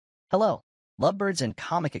Hello, lovebirds and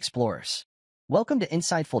comic explorers. Welcome to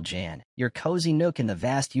Insightful Jan, your cozy nook in the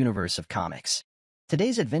vast universe of comics.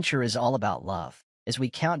 Today's adventure is all about love, as we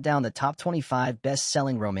count down the top 25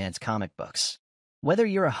 best-selling romance comic books. Whether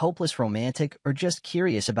you're a hopeless romantic or just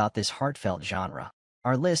curious about this heartfelt genre,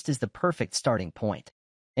 our list is the perfect starting point.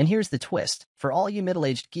 And here's the twist. For all you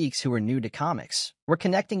middle-aged geeks who are new to comics, we're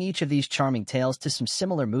connecting each of these charming tales to some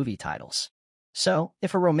similar movie titles. So,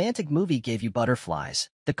 if a romantic movie gave you butterflies,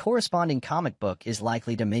 the corresponding comic book is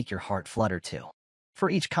likely to make your heart flutter too. For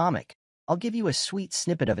each comic, I'll give you a sweet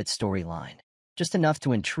snippet of its storyline, just enough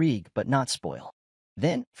to intrigue but not spoil.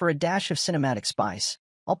 Then, for a dash of cinematic spice,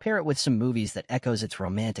 I'll pair it with some movies that echoes its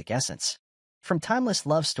romantic essence. From timeless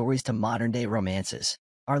love stories to modern-day romances,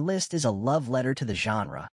 our list is a love letter to the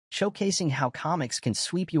genre, showcasing how comics can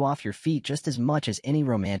sweep you off your feet just as much as any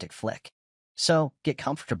romantic flick. So, get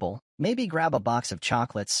comfortable, maybe grab a box of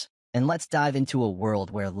chocolates, and let's dive into a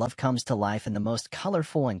world where love comes to life in the most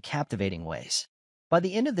colorful and captivating ways. By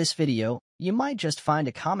the end of this video, you might just find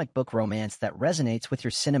a comic book romance that resonates with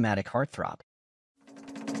your cinematic heartthrob.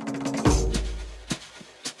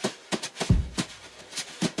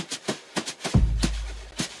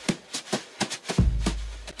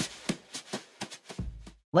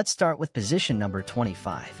 Let's start with position number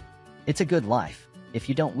 25. It's a Good Life, If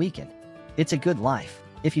You Don't Weaken. It's a Good Life,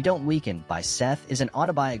 If You Don't Weaken by Seth is an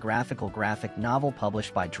autobiographical graphic novel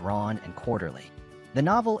published by Drawn and Quarterly. The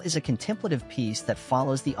novel is a contemplative piece that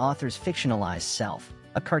follows the author's fictionalized self,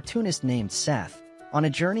 a cartoonist named Seth, on a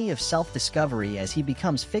journey of self-discovery as he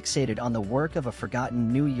becomes fixated on the work of a forgotten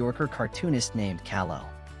New Yorker cartoonist named Callow.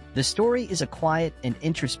 The story is a quiet and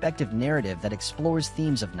introspective narrative that explores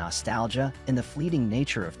themes of nostalgia and the fleeting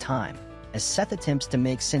nature of time, as Seth attempts to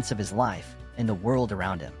make sense of his life and the world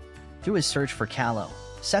around him. Through his search for Callow,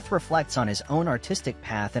 Seth reflects on his own artistic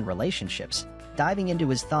path and relationships, diving into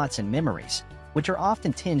his thoughts and memories, which are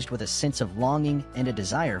often tinged with a sense of longing and a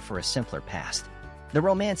desire for a simpler past. The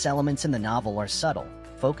romance elements in the novel are subtle,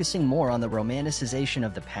 focusing more on the romanticization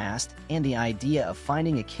of the past and the idea of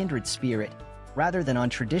finding a kindred spirit rather than on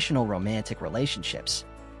traditional romantic relationships.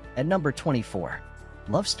 At number 24,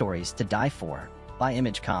 Love Stories to Die For by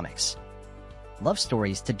Image Comics. Love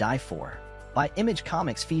Stories to Die For by Image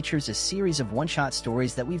Comics features a series of one-shot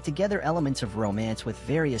stories that weave together elements of romance with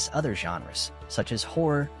various other genres, such as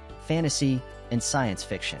horror, fantasy, and science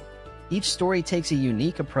fiction. Each story takes a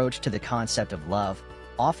unique approach to the concept of love,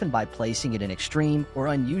 often by placing it in extreme or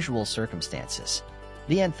unusual circumstances.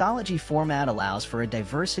 The anthology format allows for a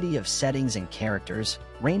diversity of settings and characters,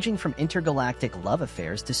 ranging from intergalactic love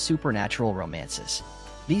affairs to supernatural romances.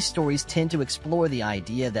 These stories tend to explore the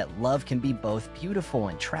idea that love can be both beautiful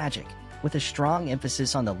and tragic, with a strong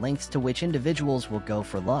emphasis on the lengths to which individuals will go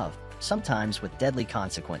for love, sometimes with deadly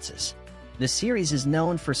consequences. The series is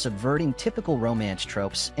known for subverting typical romance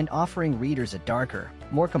tropes and offering readers a darker,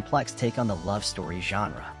 more complex take on the love story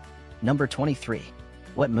genre. Number 23.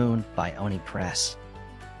 Wet Moon by Oni Press.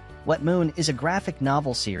 Wet Moon is a graphic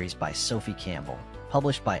novel series by Sophie Campbell,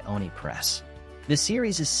 published by Oni Press. The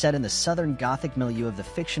series is set in the southern Gothic milieu of the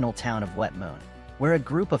fictional town of Wet Moon, where a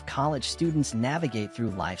group of college students navigate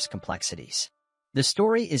through life's complexities. The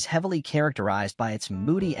story is heavily characterized by its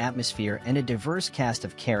moody atmosphere and a diverse cast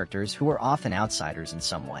of characters who are often outsiders in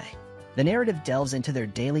some way. The narrative delves into their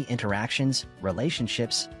daily interactions,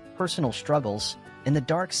 relationships, personal struggles, and the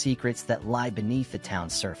dark secrets that lie beneath the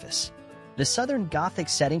town's surface. The Southern Gothic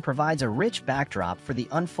setting provides a rich backdrop for the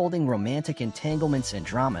unfolding romantic entanglements and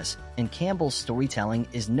dramas, and Campbell's storytelling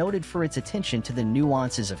is noted for its attention to the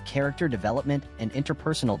nuances of character development and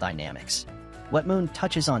interpersonal dynamics. Wet Moon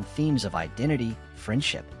touches on themes of identity,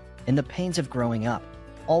 friendship, and the pains of growing up,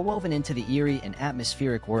 all woven into the eerie and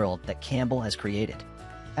atmospheric world that Campbell has created.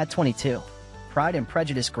 At 22, Pride and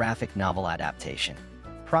Prejudice graphic novel adaptation.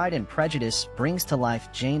 Pride and Prejudice brings to life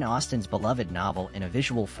Jane Austen's beloved novel in a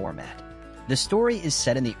visual format. The story is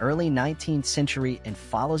set in the early 19th century and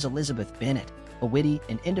follows Elizabeth Bennet, a witty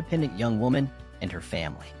and independent young woman, and her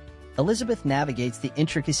family. Elizabeth navigates the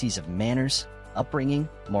intricacies of manners, upbringing,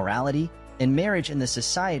 morality, and marriage in the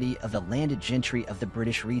society of the landed gentry of the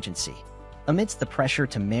British Regency. Amidst the pressure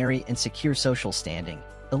to marry and secure social standing,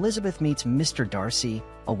 Elizabeth meets Mr. Darcy,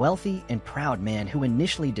 a wealthy and proud man who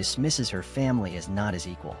initially dismisses her family as not his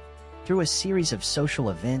equal. Through a series of social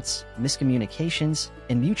events, miscommunications,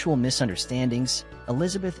 and mutual misunderstandings,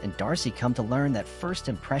 Elizabeth and Darcy come to learn that first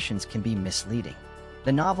impressions can be misleading.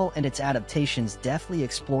 The novel and its adaptations deftly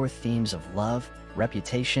explore themes of love,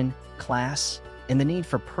 reputation, class, and the need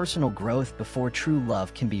for personal growth before true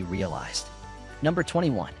love can be realized. Number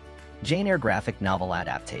 21. Jane Eyre graphic novel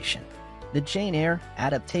adaptation. The Jane Eyre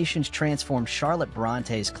adaptations transformed Charlotte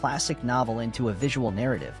Bronte's classic novel into a visual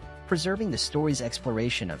narrative, preserving the story's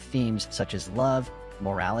exploration of themes such as love,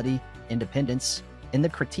 morality, independence, and the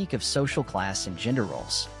critique of social class and gender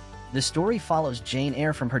roles. The story follows Jane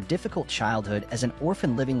Eyre from her difficult childhood as an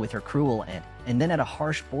orphan living with her cruel aunt, and then at a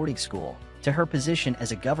harsh boarding school, to her position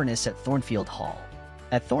as a governess at Thornfield Hall.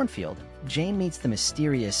 At Thornfield, Jane meets the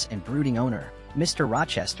mysterious and brooding owner, Mr.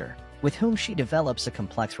 Rochester, with whom she develops a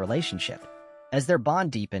complex relationship. As their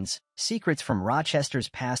bond deepens, secrets from Rochester's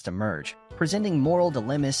past emerge, presenting moral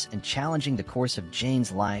dilemmas and challenging the course of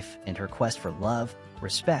Jane's life and her quest for love,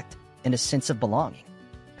 respect, and a sense of belonging.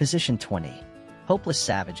 Position 20. Hopeless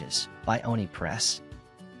Savages by Oni Press.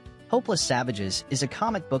 Hopeless Savages is a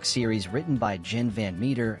comic book series written by Jen Van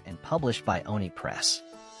Meter and published by Oni Press.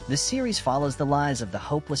 The series follows the lives of the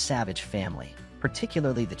Hopeless Savage family,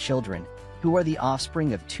 particularly the children, who are the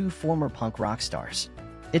offspring of two former punk rock stars.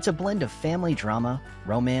 It's a blend of family drama,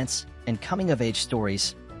 romance, and coming-of-age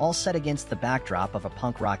stories, all set against the backdrop of a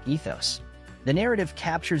punk rock ethos. The narrative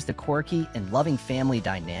captures the quirky and loving family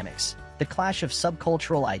dynamics, the clash of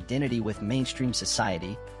subcultural identity with mainstream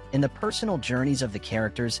society, and the personal journeys of the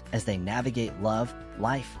characters as they navigate love,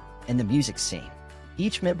 life, and the music scene.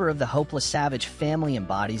 Each member of the Hopeless Savage family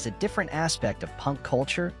embodies a different aspect of punk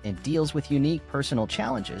culture and deals with unique personal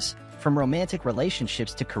challenges, from romantic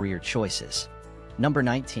relationships to career choices. Number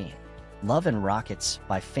 19. Love and Rockets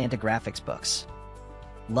by Fantagraphics Books.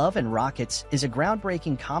 Love and Rockets is a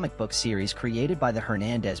groundbreaking comic book series created by the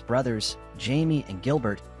Hernandez brothers, Jamie and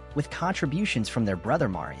Gilbert, with contributions from their brother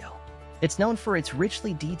Mario. It's known for its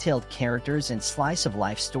richly detailed characters and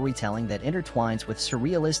slice-of-life storytelling that intertwines with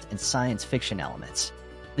surrealist and science fiction elements.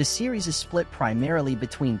 The series is split primarily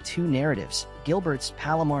between two narratives: Gilbert's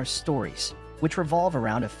Palomar stories, which revolve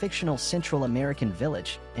around a fictional Central American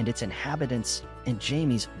village and its inhabitants, and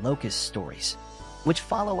Jamie's Locust stories, which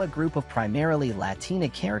follow a group of primarily Latina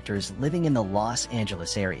characters living in the Los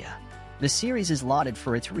Angeles area. The series is lauded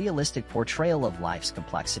for its realistic portrayal of life's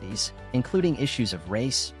complexities, including issues of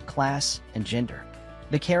race, class, and gender.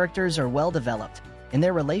 The characters are well developed, and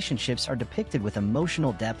their relationships are depicted with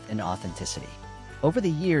emotional depth and authenticity. Over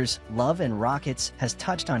the years, Love and Rockets has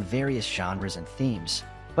touched on various genres and themes,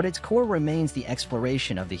 but its core remains the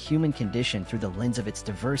exploration of the human condition through the lens of its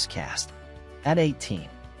diverse cast. At 18.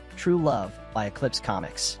 True Love by Eclipse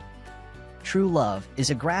Comics. True Love is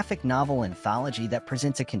a graphic novel anthology that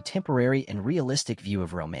presents a contemporary and realistic view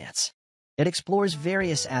of romance. It explores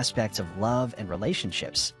various aspects of love and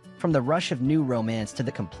relationships, from the rush of new romance to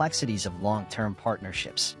the complexities of long-term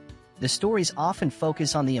partnerships. The stories often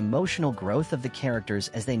focus on the emotional growth of the characters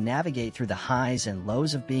as they navigate through the highs and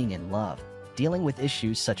lows of being in love, dealing with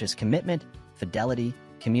issues such as commitment, fidelity,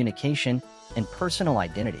 communication, and personal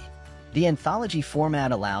identity. The anthology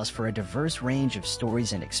format allows for a diverse range of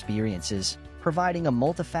stories and experiences, providing a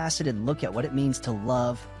multifaceted look at what it means to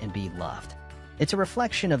love and be loved. It's a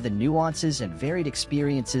reflection of the nuances and varied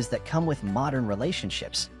experiences that come with modern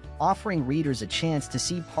relationships, offering readers a chance to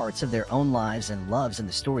see parts of their own lives and loves in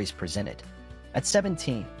the stories presented. At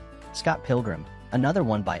 17. Scott Pilgrim, another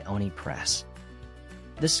one by Oni Press.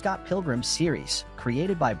 The Scott Pilgrim series,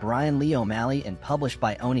 created by Brian Lee O'Malley and published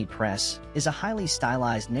by Oni Press, is a highly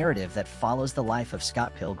stylized narrative that follows the life of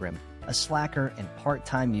Scott Pilgrim, a slacker and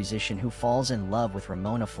part-time musician who falls in love with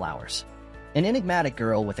Ramona Flowers, an enigmatic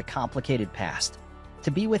girl with a complicated past.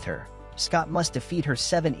 To be with her, Scott must defeat her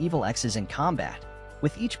 7 evil exes in combat,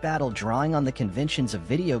 with each battle drawing on the conventions of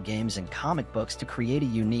video games and comic books to create a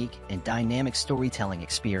unique and dynamic storytelling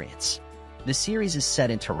experience. The series is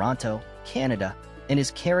set in Toronto, Canada, and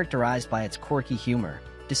is characterized by its quirky humor,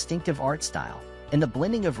 distinctive art style, and the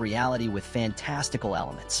blending of reality with fantastical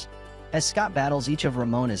elements. As Scott battles each of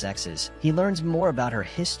Ramona's exes, he learns more about her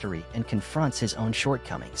history and confronts his own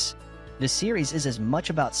shortcomings. The series is as much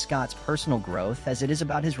about Scott's personal growth as it is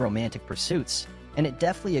about his romantic pursuits, and it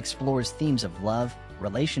deftly explores themes of love,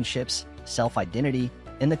 relationships, self-identity,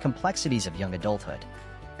 and the complexities of young adulthood.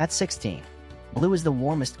 At 16. Blue is the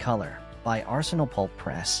Warmest Color by Arsenal Pulp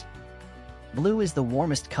Press. Blue is the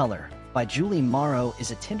Warmest Color by Julie Morrow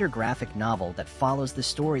is a tender graphic novel that follows the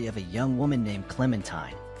story of a young woman named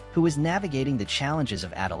Clementine, who is navigating the challenges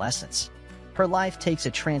of adolescence. Her life takes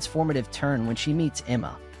a transformative turn when she meets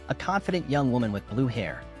Emma, a confident young woman with blue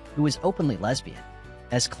hair, who is openly lesbian.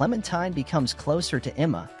 As Clementine becomes closer to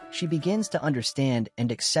Emma, she begins to understand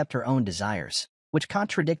and accept her own desires, which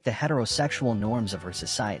contradict the heterosexual norms of her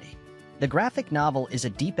society. The graphic novel is a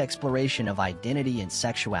deep exploration of identity and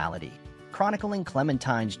sexuality, chronicling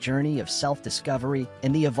Clementine's journey of self-discovery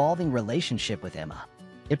and the evolving relationship with Emma.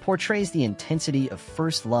 It portrays the intensity of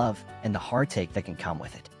first love and the heartache that can come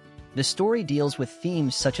with it. The story deals with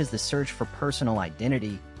themes such as the search for personal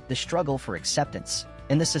identity, the struggle for acceptance,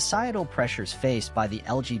 and the societal pressures faced by the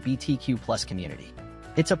LGBTQ+ community.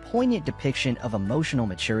 It's a poignant depiction of emotional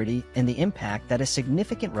maturity and the impact that a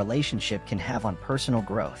significant relationship can have on personal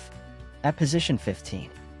growth. At position 15,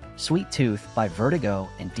 Sweet Tooth by Vertigo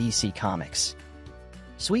and DC Comics.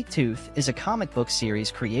 Sweet Tooth is a comic book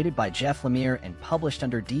series created by Jeff Lemire and published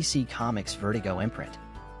under DC Comics' Vertigo imprint.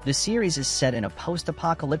 The series is set in a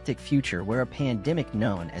post-apocalyptic future where a pandemic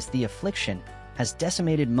known as the Affliction has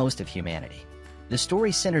decimated most of humanity. The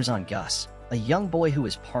story centers on Gus, a young boy who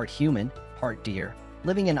is part human, part deer,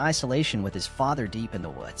 living in isolation with his father deep in the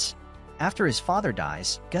woods. After his father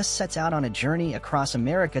dies, Gus sets out on a journey across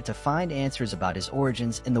America to find answers about his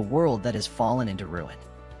origins in the world that has fallen into ruin.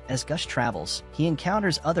 As Gus travels, he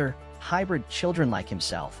encounters other, hybrid children like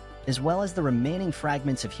himself, as well as the remaining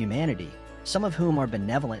fragments of humanity, some of whom are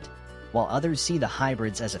benevolent, while others see the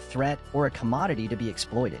hybrids as a threat or a commodity to be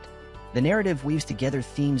exploited. The narrative weaves together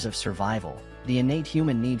themes of survival, the innate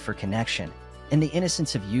human need for connection, and the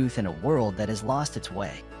innocence of youth in a world that has lost its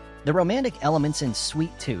way. The romantic elements in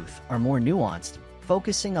Sweet Tooth are more nuanced,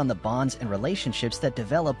 focusing on the bonds and relationships that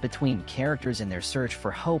develop between characters in their search for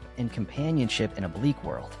hope and companionship in a bleak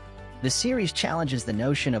world. The series challenges the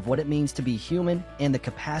notion of what it means to be human and the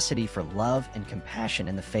capacity for love and compassion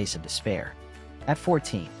in the face of despair. At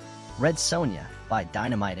 14, Red Sonja by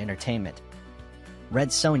Dynamite Entertainment. Red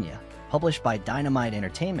Sonja, published by Dynamite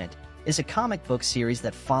Entertainment, is a comic book series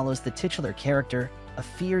that follows the titular character, a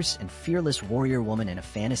fierce and fearless warrior woman in a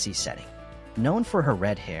fantasy setting. Known for her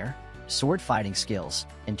red hair, sword-fighting skills,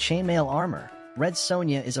 and chainmail armor, Red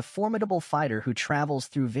Sonja is a formidable fighter who travels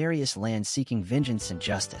through various lands seeking vengeance and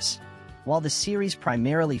justice. While the series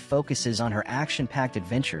primarily focuses on her action-packed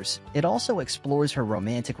adventures, it also explores her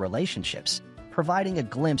romantic relationships, providing a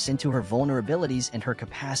glimpse into her vulnerabilities and her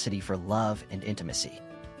capacity for love and intimacy.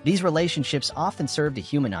 These relationships often serve to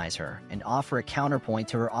humanize her and offer a counterpoint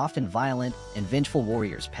to her often violent and vengeful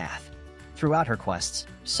warrior's path. Throughout her quests,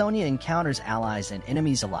 Sonja encounters allies and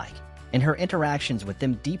enemies alike, and her interactions with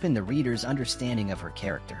them deepen the reader's understanding of her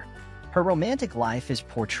character. Her romantic life is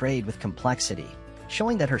portrayed with complexity,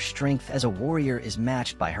 showing that her strength as a warrior is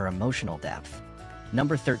matched by her emotional depth.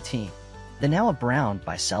 Number 13. The Now of Brown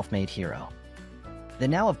by Self-Made Hero. The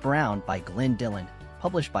Now of Brown by Glenn Dillon,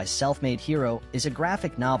 published by Self-Made Hero, is a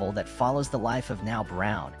graphic novel that follows the life of Now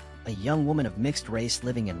Brown, a young woman of mixed race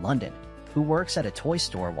living in London, who works at a toy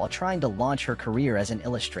store while trying to launch her career as an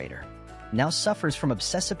illustrator. Now suffers from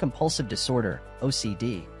obsessive-compulsive disorder,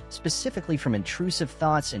 OCD, specifically from intrusive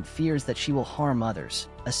thoughts and fears that she will harm others,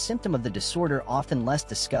 a symptom of the disorder often less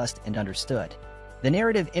discussed and understood. The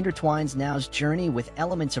narrative intertwines Now's journey with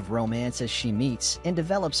elements of romance as she meets and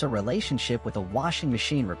develops a relationship with a washing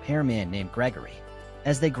machine repairman named Gregory.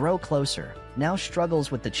 As they grow closer, Now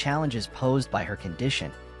struggles with the challenges posed by her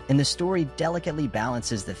condition, and the story delicately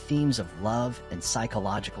balances the themes of love and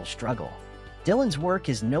psychological struggle. Dillon's work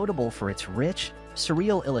is notable for its rich,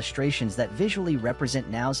 surreal illustrations that visually represent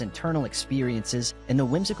Now's internal experiences and the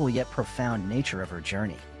whimsical yet profound nature of her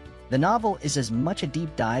journey. The novel is as much a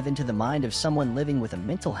deep dive into the mind of someone living with a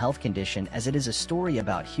mental health condition as it is a story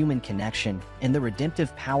about human connection and the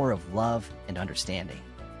redemptive power of love and understanding.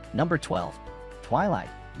 Number 12. Twilight,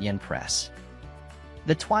 Yen Press.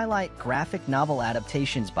 The Twilight graphic novel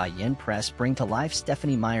adaptations by Yen Press bring to life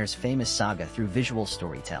Stephenie Meyer's famous saga through visual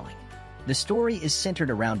storytelling. The story is centered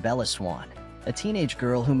around Bella Swan, a teenage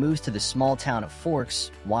girl who moves to the small town of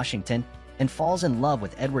Forks, Washington, and falls in love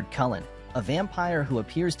with Edward Cullen, a vampire who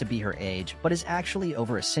appears to be her age but is actually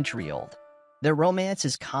over a century old. Their romance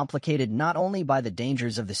is complicated not only by the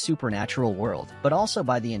dangers of the supernatural world, but also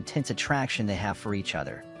by the intense attraction they have for each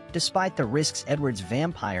other, despite the risks Edward's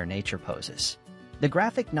vampire nature poses. The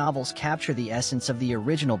graphic novels capture the essence of the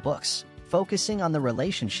original books, focusing on the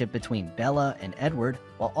relationship between Bella and Edward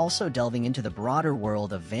while also delving into the broader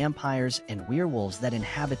world of vampires and werewolves that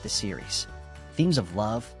inhabit the series. Themes of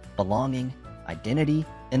love, belonging, identity,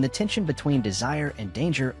 and the tension between desire and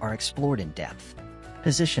danger are explored in depth.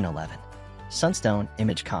 Position 11. Sunstone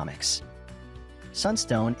Image Comics.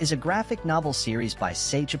 Sunstone is a graphic novel series by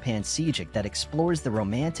Seijapan Sejic that explores the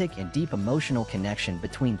romantic and deep emotional connection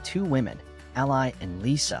between two women, Ally and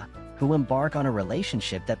Lisa, who embark on a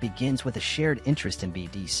relationship that begins with a shared interest in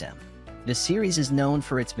BDSM. The series is known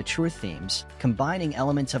for its mature themes, combining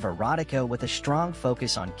elements of erotica with a strong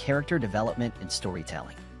focus on character development and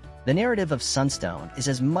storytelling. The narrative of Sunstone is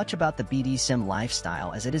as much about the BDSM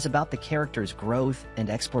lifestyle as it is about the characters' growth and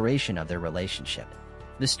exploration of their relationship.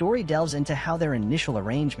 The story delves into how their initial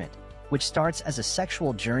arrangement, which starts as a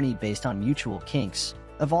sexual journey based on mutual kinks,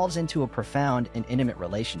 evolves into a profound and intimate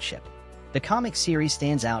relationship. The comic series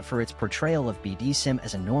stands out for its portrayal of BDSM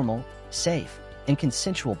as a normal, safe, and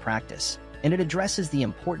consensual practice, and it addresses the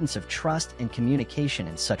importance of trust and communication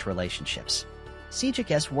in such relationships.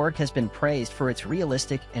 Sejik's work has been praised for its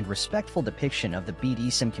realistic and respectful depiction of the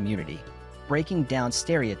BDSM community, breaking down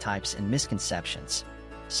stereotypes and misconceptions.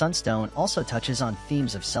 Sunstone also touches on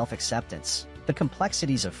themes of self-acceptance, the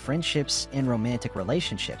complexities of friendships and romantic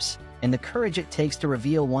relationships, and the courage it takes to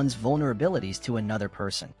reveal one's vulnerabilities to another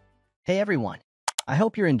person. Hey everyone, I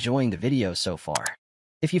hope you're enjoying the video so far.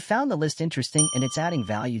 If you found the list interesting and it's adding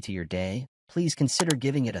value to your day, please consider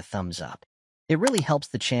giving it a thumbs up. It really helps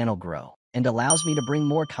the channel grow and allows me to bring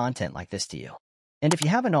more content like this to you. And if you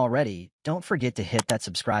haven't already, don't forget to hit that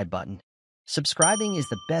subscribe button. Subscribing is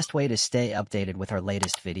the best way to stay updated with our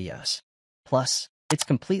latest videos. Plus, it's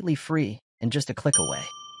completely free and just a click away.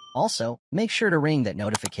 Also, make sure to ring that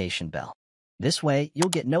notification bell. This way, you'll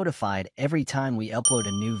get notified every time we upload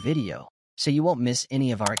a new video, so you won't miss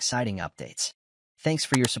any of our exciting updates. Thanks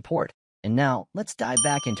for your support, and now let's dive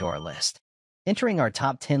back into our list. Entering our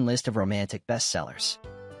top 10 list of romantic bestsellers.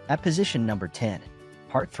 At position number 10,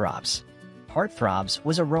 Heartthrobs. Heartthrobs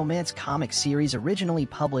was a romance comic series originally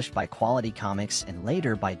published by Quality Comics and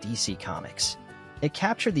later by DC Comics. It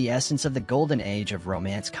captured the essence of the golden age of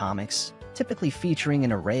romance comics, typically featuring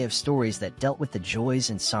an array of stories that dealt with the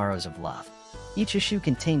joys and sorrows of love. Each issue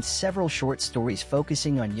contained several short stories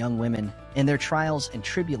focusing on young women and their trials and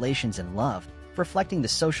tribulations in love, reflecting the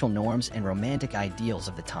social norms and romantic ideals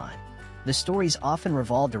of the time. The stories often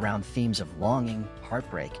revolved around themes of longing,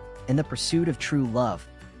 heartbreak, and the pursuit of true love,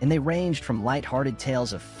 and they ranged from light-hearted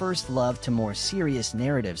tales of first love to more serious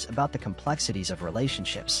narratives about the complexities of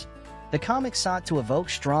relationships. The comic sought to evoke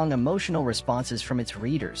strong emotional responses from its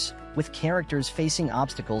readers, with characters facing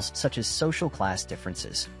obstacles such as social class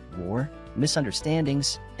differences, war,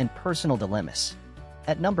 misunderstandings, and personal dilemmas.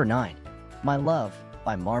 At number 9, My Love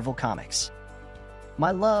by Marvel Comics.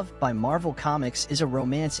 My Love by Marvel Comics is a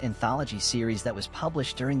romance anthology series that was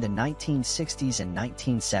published during the 1960s and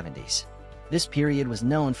 1970s. This period was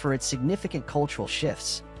known for its significant cultural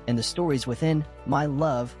shifts, and the stories within My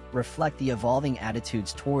Love reflect the evolving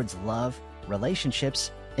attitudes towards love,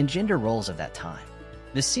 relationships, and gender roles of that time.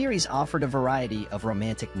 The series offered a variety of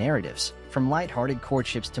romantic narratives, from lighthearted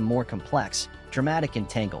courtships to more complex, dramatic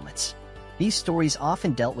entanglements. These stories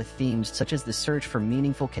often dealt with themes such as the search for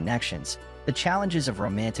meaningful connections, the challenges of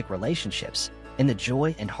romantic relationships, and the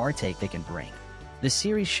joy and heartache they can bring. The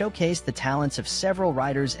series showcased the talents of several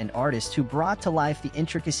writers and artists who brought to life the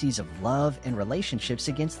intricacies of love and relationships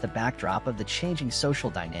against the backdrop of the changing social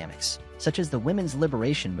dynamics, such as the women's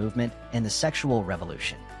liberation movement and the sexual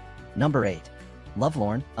revolution. Number 8.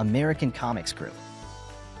 Lovelorn, American Comics Group.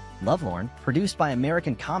 Lovelorn, produced by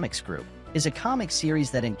American Comics Group, is a comic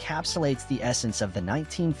series that encapsulates the essence of the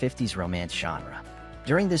 1950s romance genre.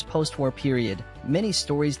 During this post-war period, many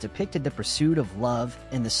stories depicted the pursuit of love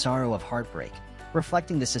and the sorrow of heartbreak,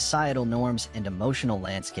 reflecting the societal norms and emotional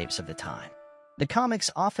landscapes of the time. The comics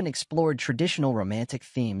often explored traditional romantic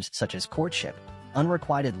themes such as courtship,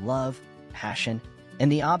 unrequited love, passion,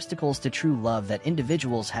 and the obstacles to true love that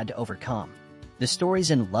individuals had to overcome. The stories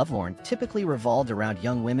in Lovelorn typically revolved around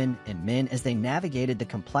young women and men as they navigated the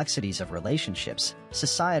complexities of relationships,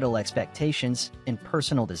 societal expectations, and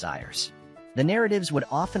personal desires. The narratives would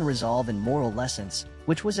often resolve in moral lessons,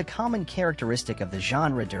 which was a common characteristic of the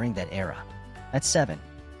genre during that era. At 7.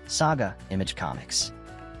 Saga, Image Comics.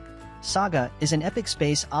 Saga is an epic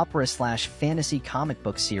space opera/fantasy comic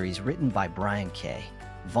book series written by Brian K.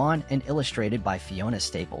 Vaughan and illustrated by Fiona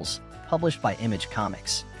Staples, published by Image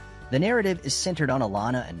Comics. The narrative is centered on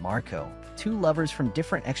Alana and Marco, two lovers from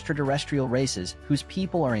different extraterrestrial races whose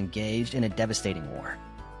people are engaged in a devastating war.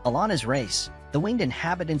 Alana's race, the winged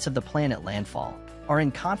inhabitants of the planet Landfall, are in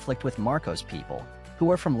conflict with Marco's people, who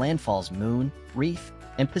are from Landfall's moon, Reef,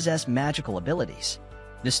 and possess magical abilities.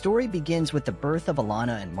 The story begins with the birth of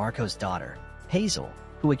Alana and Marco's daughter, Hazel,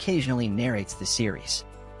 who occasionally narrates the series.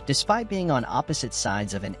 Despite being on opposite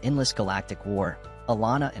sides of an endless galactic war,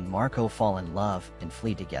 Alana and Marco fall in love and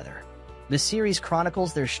flee together. The series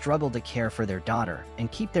chronicles their struggle to care for their daughter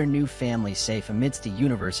and keep their new family safe amidst a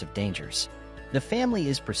universe of dangers. The family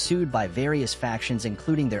is pursued by various factions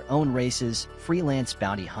including their own races, freelance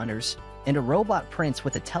bounty hunters, and a robot prince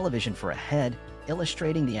with a television for a head,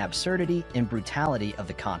 illustrating the absurdity and brutality of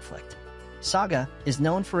the conflict. Saga is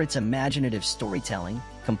known for its imaginative storytelling,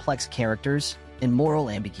 complex characters, and moral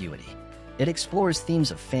ambiguity. It explores themes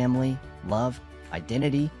of family, love,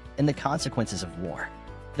 identity, and the consequences of war.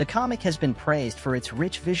 The comic has been praised for its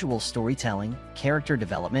rich visual storytelling, character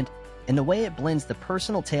development, in the way it blends the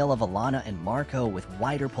personal tale of Alana and Marco with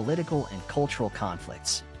wider political and cultural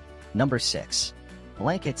conflicts. Number 6.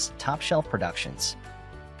 Blankets, Top Shelf Productions.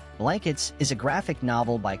 Blankets is a graphic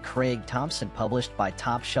novel by Craig Thompson published by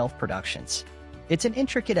Top Shelf Productions. It's an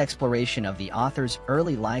intricate exploration of the author's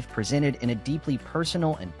early life presented in a deeply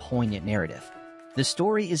personal and poignant narrative. The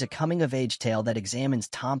story is a coming-of-age tale that examines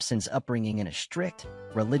Thompson's upbringing in a strict,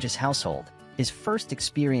 religious household, his first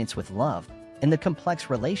experience with love, and the complex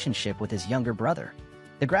relationship with his younger brother.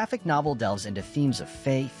 The graphic novel delves into themes of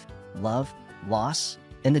faith, love, loss,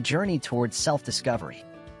 and the journey towards self-discovery.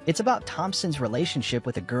 It's about Thompson's relationship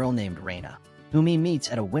with a girl named Raina, whom he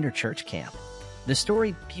meets at a winter church camp. The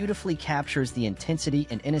story beautifully captures the intensity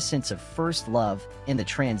and innocence of first love and the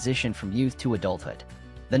transition from youth to adulthood.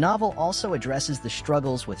 The novel also addresses the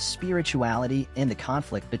struggles with spirituality and the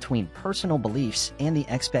conflict between personal beliefs and the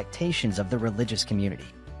expectations of the religious community.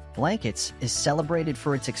 Blankets is celebrated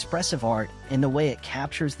for its expressive art and the way it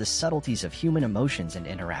captures the subtleties of human emotions and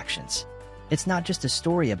interactions. It's not just a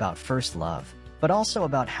story about first love, but also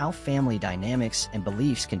about how family dynamics and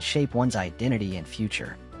beliefs can shape one's identity and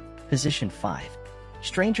future. Position 5.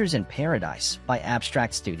 Strangers in Paradise by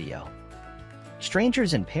Abstract Studio.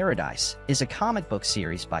 Strangers in Paradise is a comic book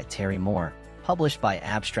series by Terry Moore, published by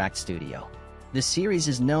Abstract Studio. The series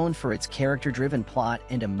is known for its character-driven plot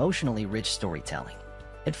and emotionally rich storytelling.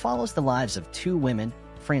 It follows the lives of two women,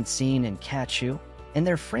 Francine and Kachu, and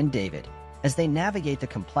their friend David, as they navigate the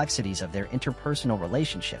complexities of their interpersonal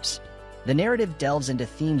relationships. The narrative delves into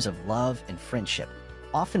themes of love and friendship,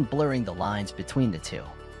 often blurring the lines between the two.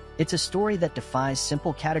 It's a story that defies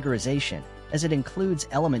simple categorization, as it includes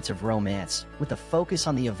elements of romance, with a focus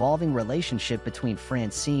on the evolving relationship between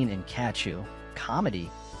Francine and Kachu,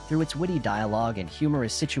 comedy, through its witty dialogue and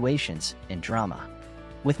humorous situations, and drama,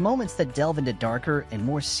 with moments that delve into darker and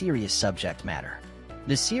more serious subject matter.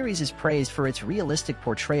 The series is praised for its realistic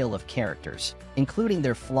portrayal of characters, including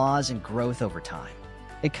their flaws and growth over time.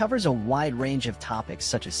 It covers a wide range of topics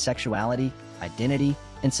such as sexuality, identity,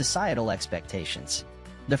 and societal expectations.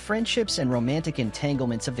 The friendships and romantic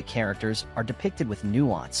entanglements of the characters are depicted with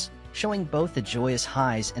nuance, showing both the joyous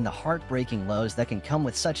highs and the heartbreaking lows that can come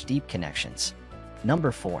with such deep connections.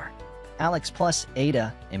 Number 4. Alex plus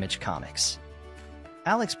Ada, Image Comics.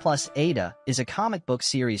 Alex plus Ada is a comic book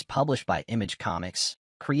series published by Image Comics,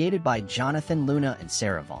 created by Jonathan Luna and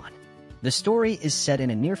Sarah Vaughn. The story is set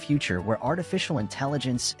in a near future where artificial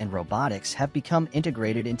intelligence and robotics have become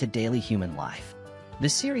integrated into daily human life. The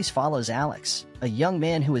series follows Alex, a young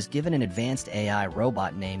man who is given an advanced AI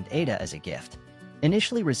robot named Ada as a gift.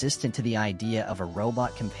 Initially resistant to the idea of a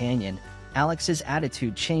robot companion, Alex's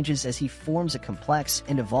attitude changes as he forms a complex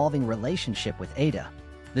and evolving relationship with Ada.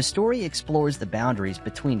 The story explores the boundaries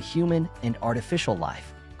between human and artificial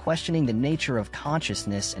life, questioning the nature of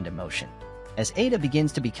consciousness and emotion. As Ada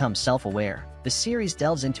begins to become self-aware, the series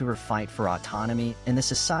delves into her fight for autonomy and the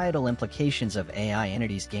societal implications of AI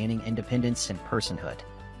entities gaining independence and personhood.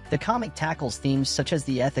 The comic tackles themes such as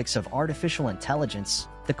the ethics of artificial intelligence,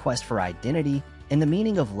 the quest for identity, and the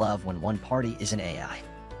meaning of love when one party is an AI.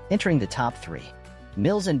 Entering the top 3.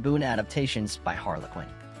 Mills and Boon adaptations by Harlequin.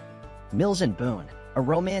 Mills and Boon, a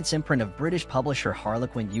romance imprint of British publisher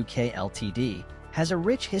Harlequin UK Ltd., has a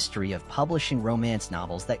rich history of publishing romance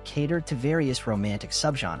novels that cater to various romantic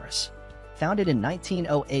subgenres. Founded in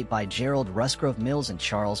 1908 by Gerald Rusgrove Mills and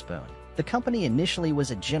Charles Boon, the company initially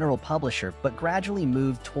was a general publisher but gradually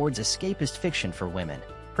moved towards escapist fiction for women,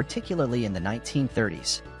 particularly in the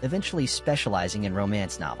 1930s, eventually specializing in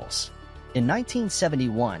romance novels. In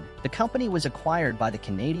 1971, the company was acquired by the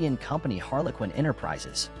Canadian company Harlequin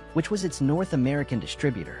Enterprises, which was its North American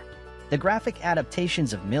distributor. The graphic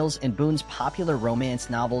adaptations of Mills and Boon's popular romance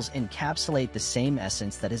novels encapsulate the same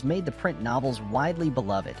essence that has made the print novels widely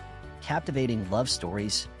beloved: captivating love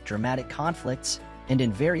stories, dramatic conflicts, and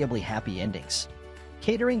invariably happy endings.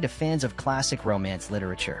 Catering to fans of classic romance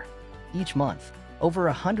literature. Each month, over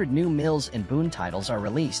 100 new Mills and Boon titles are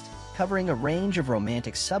released, covering a range of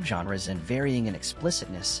romantic subgenres and varying in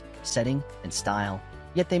explicitness, setting, and style,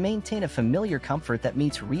 yet they maintain a familiar comfort that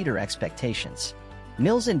meets reader expectations.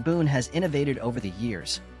 Mills and Boon has innovated over the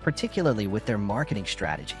years, particularly with their marketing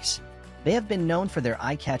strategies. They have been known for their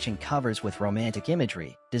eye-catching covers with romantic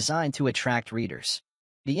imagery, designed to attract readers.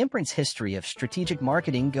 The imprint's history of strategic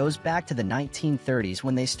marketing goes back to the 1930s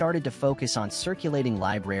when they started to focus on circulating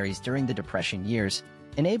libraries during the Depression years,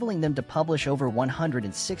 enabling them to publish over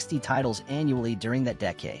 160 titles annually during that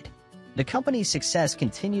decade. The company's success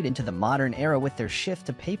continued into the modern era with their shift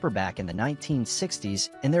to paperback in the 1960s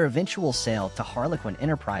and their eventual sale to Harlequin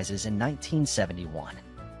Enterprises in 1971.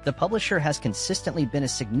 The publisher has consistently been a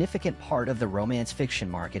significant part of the romance fiction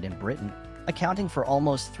market in Britain, accounting for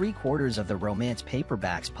almost 3/4 of the romance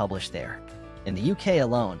paperbacks published there. In the UK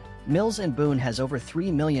alone, Mills & Boon has over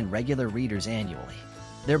 3 million regular readers annually.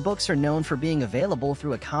 Their books are known for being available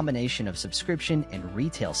through a combination of subscription and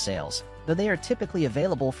retail sales, though they are typically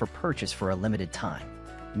available for purchase for a limited time.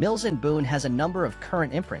 Mills & Boon has a number of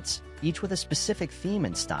current imprints, each with a specific theme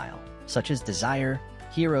and style, such as desire,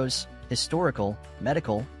 heroes, historical,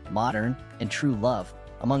 medical, modern, and true love,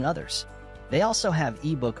 among others. They also have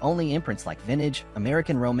ebook-only imprints like vintage,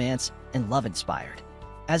 American romance, and love-inspired.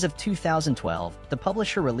 As of 2012, the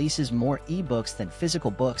publisher releases more ebooks than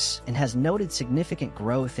physical books and has noted significant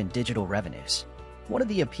growth in digital revenues. One of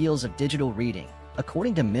the appeals of digital reading,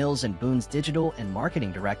 according to Mills & Boon's digital and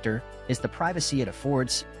marketing director, is the privacy it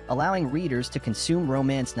affords, allowing readers to consume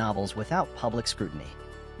romance novels without public scrutiny.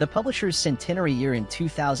 The publisher's centenary year in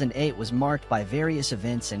 2008 was marked by various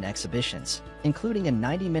events and exhibitions, including a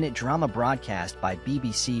 90-minute drama broadcast by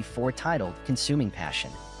BBC4 titled Consuming Passion: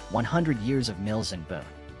 100 Years of Mills & Boon.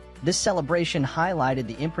 This celebration highlighted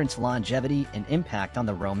the imprint's longevity and impact on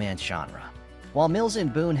the romance genre. While Mills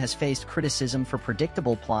 & Boon has faced criticism for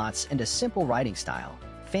predictable plots and a simple writing style,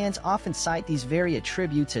 fans often cite these very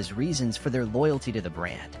attributes as reasons for their loyalty to the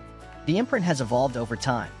brand. The imprint has evolved over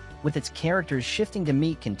time, with its characters shifting to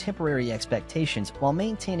meet contemporary expectations while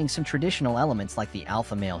maintaining some traditional elements like the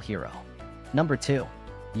alpha male hero. Number 2.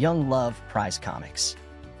 Young Love Prize Comics.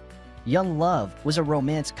 Young Love was a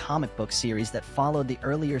romance comic book series that followed the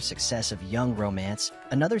earlier success of Young Romance,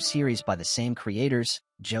 another series by the same creators,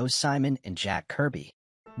 Joe Simon and Jack Kirby.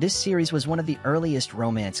 This series was one of the earliest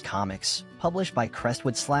romance comics, published by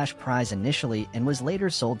Crestwood/Prize initially and was later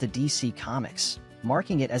sold to DC Comics,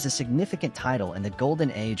 marking it as a significant title in the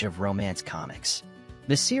golden age of romance comics.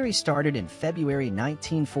 The series started in February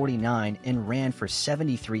 1949 and ran for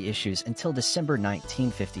 73 issues until December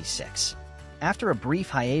 1956. After a brief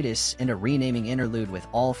hiatus and a renaming interlude with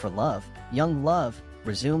All for Love, Young Love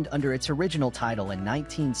resumed under its original title in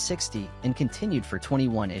 1960 and continued for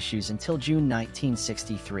 21 issues until June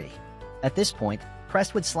 1963. At this point,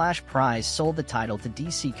 Crestwood/Prize sold the title to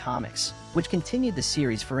DC Comics, which continued the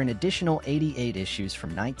series for an additional 88 issues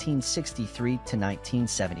from 1963 to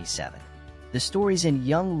 1977. The stories in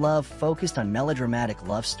Young Love focused on melodramatic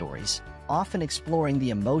love stories, often exploring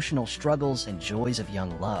the emotional struggles and joys of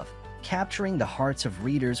young love, capturing the hearts of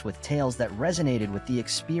readers with tales that resonated with the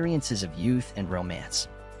experiences of youth and romance.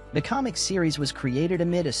 The comic series was created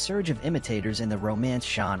amid a surge of imitators in the romance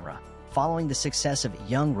genre, following the success of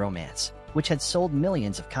Young Romance, which had sold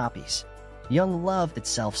millions of copies. Young Love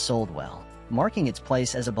itself sold well, marking its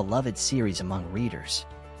place as a beloved series among readers.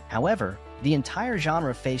 However, the entire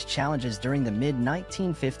genre faced challenges during the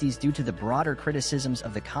mid-1950s due to the broader criticisms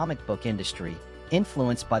of the comic book industry,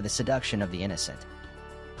 influenced by the seduction of the innocent.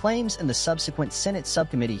 Claims and the subsequent Senate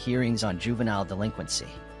subcommittee hearings on juvenile delinquency.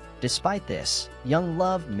 Despite this, Young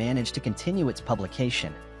Love managed to continue its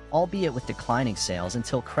publication, albeit with declining sales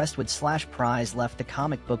until Crestwood/Prize left the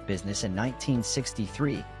comic book business in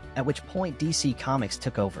 1963, at which point DC Comics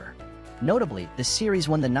took over. Notably, the series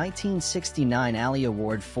won the 1969 Alley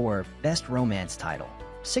Award for Best Romance Title,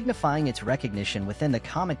 signifying its recognition within the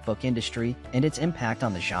comic book industry and its impact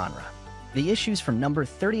on the genre. The issues from number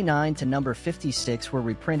 39 to number 56 were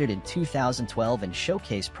reprinted in 2012 and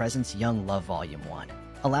showcased Present's Young Love Volume 1,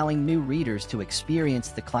 allowing new readers to experience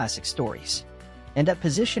the classic stories. And at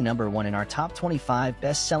position number 1 in our top 25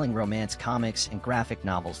 best-selling romance comics and graphic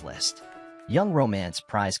novels list, Young Romance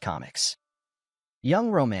Prize Comics.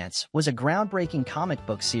 Young Romance was a groundbreaking comic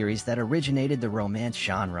book series that originated the romance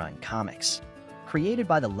genre in comics. Created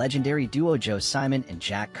by the legendary duo Joe Simon and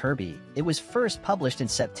Jack Kirby, it was first published in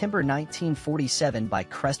September 1947 by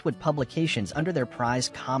Crestwood Publications under their Prize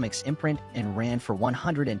Comics imprint and ran for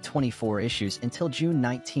 124 issues until June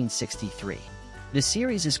 1963. The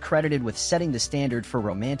series is credited with setting the standard for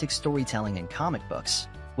romantic storytelling in comic books,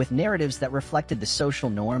 with narratives that reflected the social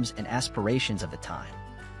norms and aspirations of the time.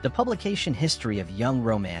 The publication history of Young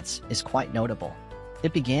Romance is quite notable.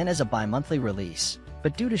 It began as a bi-monthly release,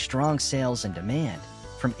 but due to strong sales and demand,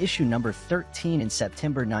 from issue number 13 in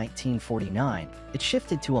September 1949, it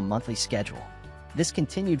shifted to a monthly schedule. This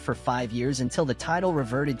continued for 5 years until the title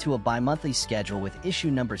reverted to a bi-monthly schedule with issue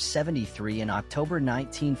number 73 in October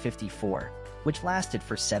 1954, which lasted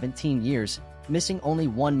for 17 years, missing only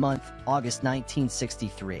 1 month, August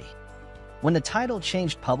 1963. When the title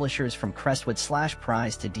changed publishers from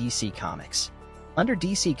Crestwood/Prize to DC Comics. Under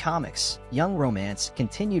DC Comics, Young Romance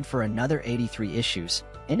continued for another 83 issues,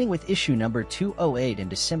 ending with issue number 208 in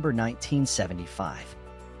December 1975.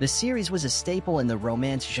 The series was a staple in the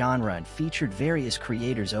romance genre and featured various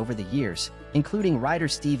creators over the years, including writer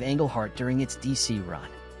Steve Englehart during its DC run.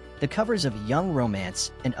 The covers of Young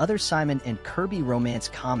Romance and other Simon and Kirby romance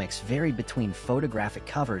comics varied between photographic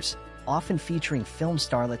covers, often featuring film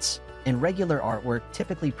starlets, and regular artwork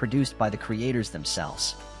typically produced by the creators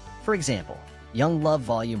themselves. For example, Young Love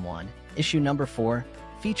Volume 1, issue number 4,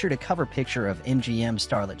 featured a cover picture of MGM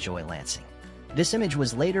starlet Joy Lansing. This image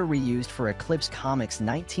was later reused for Eclipse Comics'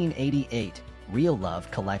 1988 Real Love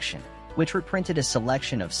collection, which reprinted a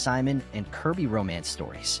selection of Simon and Kirby romance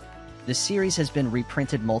stories. The series has been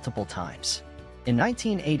reprinted multiple times. In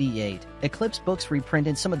 1988, Eclipse Books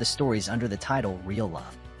reprinted some of the stories under the title Real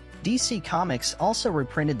Love. DC Comics also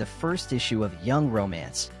reprinted the first issue of Young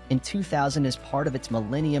Romance in 2000 as part of its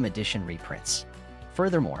Millennium Edition reprints.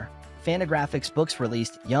 Furthermore, Fantagraphics Books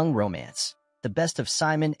released Young Romance, the best of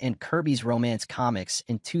Simon and Kirby's romance comics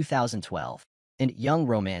in 2012, and Young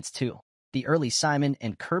Romance 2, the early Simon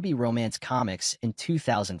and Kirby romance comics in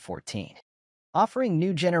 2014, offering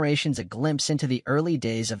new generations a glimpse into the early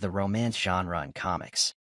days of the romance genre in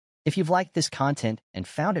comics. If you've liked this content and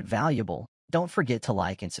found it valuable, don't forget to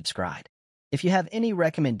like and subscribe. If you have any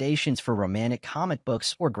recommendations for romantic comic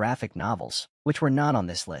books or graphic novels, which were not on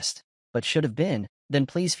this list, but should have been, then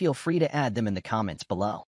please feel free to add them in the comments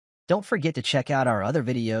below. Don't forget to check out our other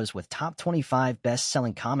videos with top 25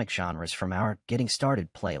 best-selling comic genres from our Getting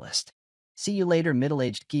Started playlist. See you later,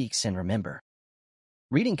 middle-aged geeks, and remember,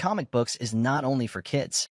 reading comic books is not only for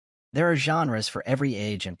kids. There are genres for every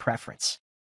age and preference.